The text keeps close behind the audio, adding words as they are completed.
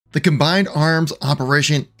The Combined Arms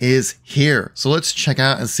operation is here. So let's check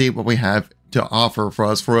out and see what we have to offer for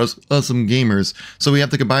us some gamers. So we have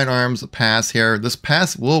the Combined Arms pass here. This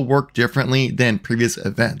pass will work differently than previous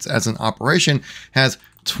events, as an operation has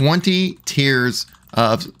 20 tiers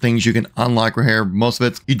of things you can unlock right here. Most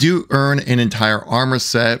of it, you do earn an entire armor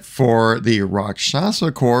set for the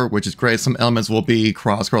Rakshasa core, which is great. Some elements will be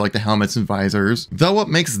cross-core, like the helmets and visors. Though what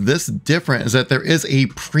makes this different is that there is a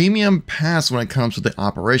premium pass when it comes to the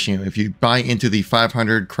operation. If you buy into the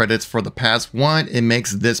 500 credits for the pass one, it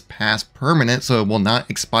makes this pass permanent, so it will not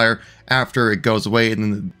expire after it goes away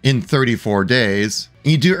in 34 days.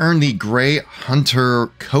 You do earn the Gray Hunter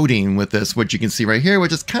coating with this, which you can see right here,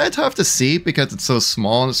 which is kind of tough to see because it's so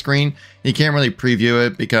small on the screen. You can't really preview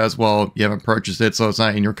it because, well, you haven't purchased it, so it's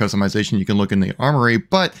not in your customization. You can look in the armory,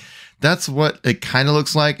 but that's what it kind of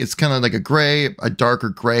looks like. It's kind of like a darker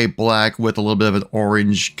gray black with a little bit of an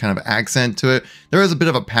orange kind of accent to it. There is a bit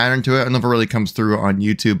of a pattern to it. I don't know if it really comes through on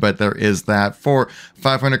YouTube, but there is that. For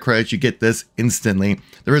 500 credits, you get this instantly.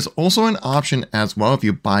 There is also an option as well if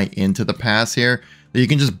you buy into the pass here, that you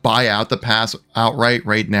can just buy out the pass outright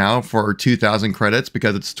right now for 2,000 credits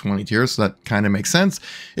because it's 20 tiers, so that kind of makes sense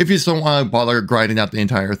if you just don't want to bother grinding out the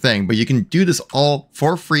entire thing. But you can do this all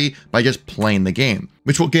for free by just playing the game,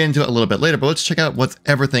 which we'll get into a little bit later. But let's check out what's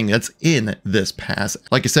everything that's in this pass.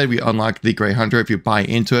 Like I said, we unlocked the Gray Hunter. If you buy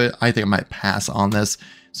into it, I think I might pass on this.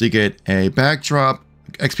 So you get a backdrop,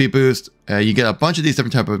 XP boost, you get a bunch of these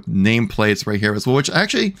different type of nameplates right here as well, which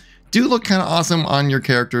actually do look kind of awesome on your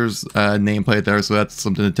character's nameplate there, so that's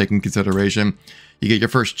something to take in consideration. You get your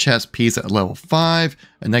first chest piece at level 5,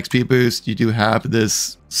 an XP boost. You do have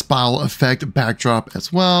this spiral effect backdrop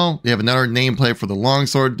as well. You have another nameplate for the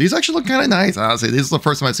longsword. These actually look kind of nice, honestly. This is the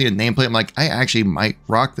first time I've seen a nameplate. I'm like, I actually might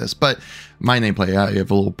rock this, but my nameplate, I have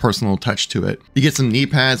a little personal touch to it. You get some knee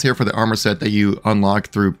pads here for the armor set that you unlock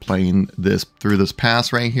through playing this through this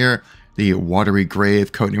pass right here. The watery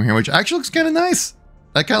grave coating here, which actually looks kind of nice.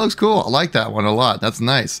 That kind of looks cool. I like that one a lot. That's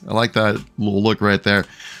nice. I like that little look right there.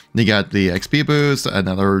 You got the XP boost,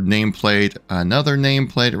 another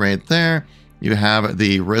nameplate right there. You have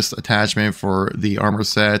the wrist attachment for the armor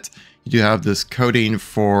set. You do have this coating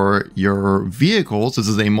for your vehicles. This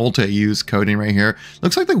is a multi-use coating right here.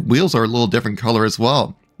 Looks like the wheels are a little different color as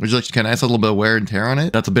well, which looks kind of nice, a little bit of wear and tear on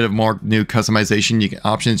it. That's a bit of more new customization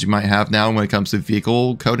options you might have now when it comes to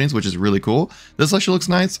vehicle coatings, which is really cool. This actually looks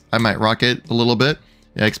nice. I might rock it a little bit.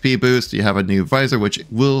 XP boost, you have a new visor, which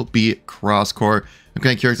will be cross-core. I'm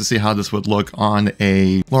kind of curious to see how this would look on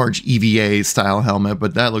a large EVA style helmet,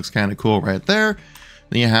 but that looks kind of cool right there.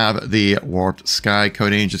 Then you have the warped sky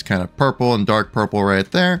coating, just kind of purple and dark purple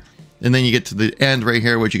right there. And then you get to the end right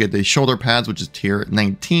here, which you get the shoulder pads, which is tier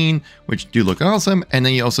 19, which do look awesome. And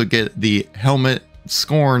then you also get the helmet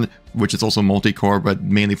Scorn, which is also multi-core, but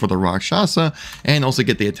mainly for the Rakshasa, and also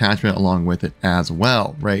get the attachment along with it as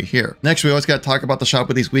well right here. Next, we always got to talk about the shop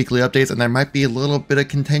with these weekly updates, and there might be a little bit of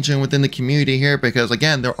contention within the community here because,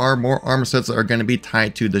 again, there are more armor sets that are going to be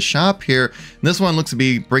tied to the shop here. And this one looks to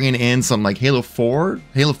be bringing in some like Halo 4,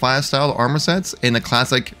 Halo 5 style armor sets in a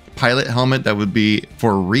classic pilot helmet that would be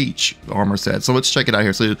for Reach armor set. So let's check it out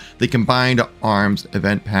here. So the Combined Arms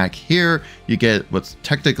event pack here, you get what's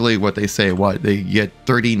technically what they say, they get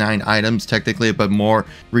 39 items technically, but more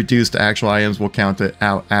reduced actual items will count it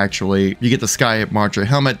out actually. You get the Sky Marcher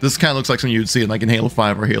helmet. This kind of looks like something you'd see in like in Halo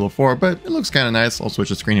 5 or Halo 4, but it looks kind of nice. I'll switch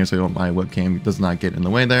the screen here so my webcam does not get in the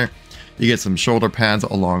way there. You get some shoulder pads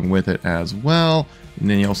along with it as well. And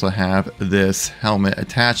then you also have this helmet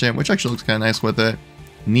attachment, which actually looks kind of nice with it.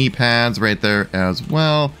 Knee pads right there as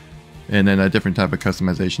well, and then a different type of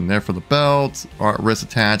customization there for the belt or wrist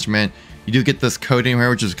attachment. You do get this coating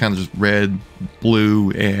here, which is kind of just red,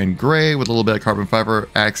 blue, and gray with a little bit of carbon fiber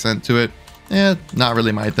accent to it. Not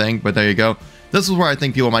really my thing, but there you go. This is where I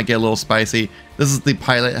think people might get a little spicy. This is the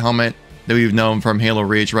pilot helmet that we've known from Halo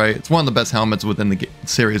Reach, right? It's one of the best helmets within the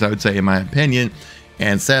series, I would say, in my opinion.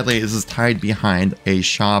 And sadly, this is tied behind a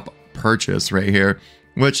shop purchase right here,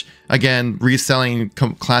 which, again, reselling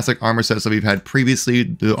classic armor sets that we've had previously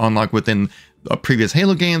to unlock within previous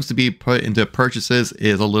Halo games to be put into purchases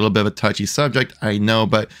is a little bit of a touchy subject, I know,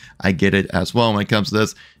 but I get it as well when it comes to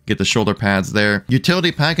this. Get the shoulder pads there.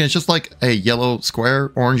 Utility pack, and it's just like a yellow square,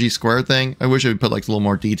 orangey square thing. I wish it would put like a little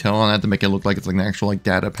more detail on that to make it look like it's like an actual like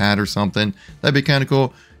data pad or something. That'd be kind of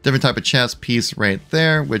cool. Different type of chest piece right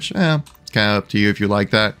there, which, it's kind of up to you if you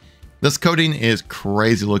like that. This coating is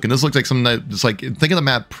crazy looking. This looks like something that just like, think of the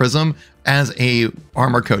map Prism as a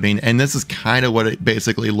armor coating, and this is kind of what it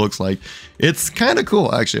basically looks like. It's kind of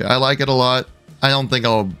cool, actually. I like it a lot. I don't think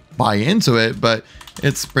I'll buy into it, but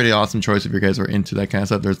it's a pretty awesome choice if you guys are into that kind of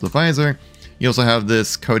stuff. There's the visor. You also have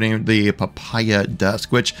this coating, the Papaya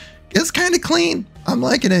Dusk, which is kind of clean. I'm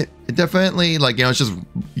liking it. It definitely, like, you know, it's just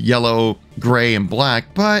yellow, gray, and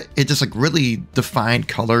black, but it just like really defined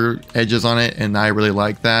color edges on it, and I really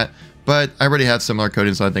like that. But I already have similar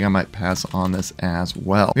coatings, so I think I might pass on this as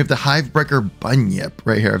well. We have the Hivebreaker Bunyip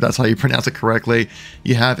right here, if that's how you pronounce it correctly.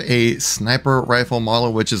 You have a sniper rifle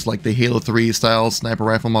model, which is like the Halo 3 style sniper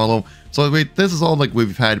rifle model. So this is all like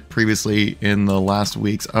we've had previously in the last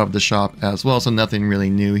weeks of the shop as well, so nothing really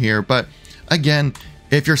new here. But again,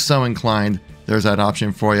 if you're so inclined, there's that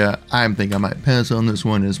option for you. I think I might pass on this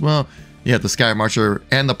one as well. You have the Sky Marcher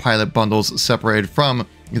and the Pilot bundles separated from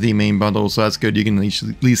the main bundle, so that's good. You can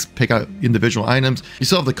at least pick out individual items. You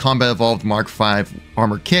still have the Combat Evolved Mark V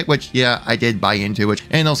armor kit, which, yeah, I did buy into it.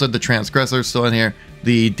 And also the Transgressor still in here.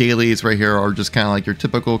 The dailies right here are just kind of like your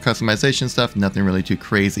typical customization stuff. Nothing really too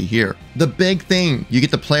crazy here. The big thing you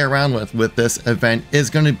get to play around with this event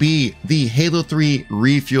is going to be the Halo 3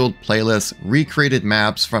 Refueled playlist, recreated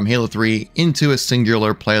maps from Halo 3 into a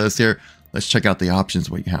singular playlist here. Let's check out the options,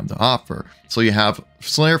 what you have to offer. So you have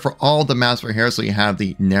Slayer for all the maps right here. So you have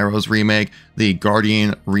the Narrows remake, the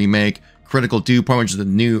Guardian remake, Critical Dew Point, which is a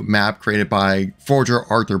new map created by Forger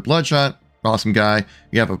Arthur Bloodshot. Awesome guy.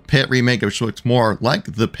 You have a Pit remake, which looks more like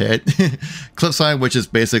the Pit. Cliffside, which is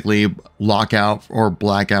basically Lockout or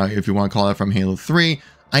Blackout, if you want to call it, from Halo 3.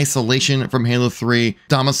 Isolation from Halo 3,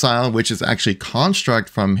 Domicile, which is actually Construct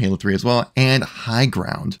from Halo 3 as well, and High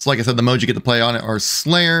Ground. So like I said, the modes you get to play on it are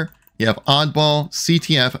Slayer, you have Oddball,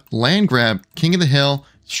 CTF, Land Grab, King of the Hill,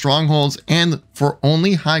 Strongholds, and for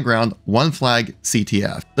only High Ground, One Flag,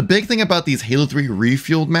 CTF. The big thing about these Halo 3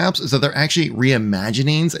 Refueled maps is that they're actually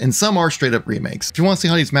reimaginings, and some are straight up remakes. If you want to see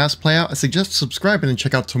how these maps play out, I suggest subscribing and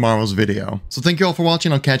check out tomorrow's video. So thank you all for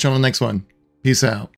watching. I'll catch you on the next one. Peace out.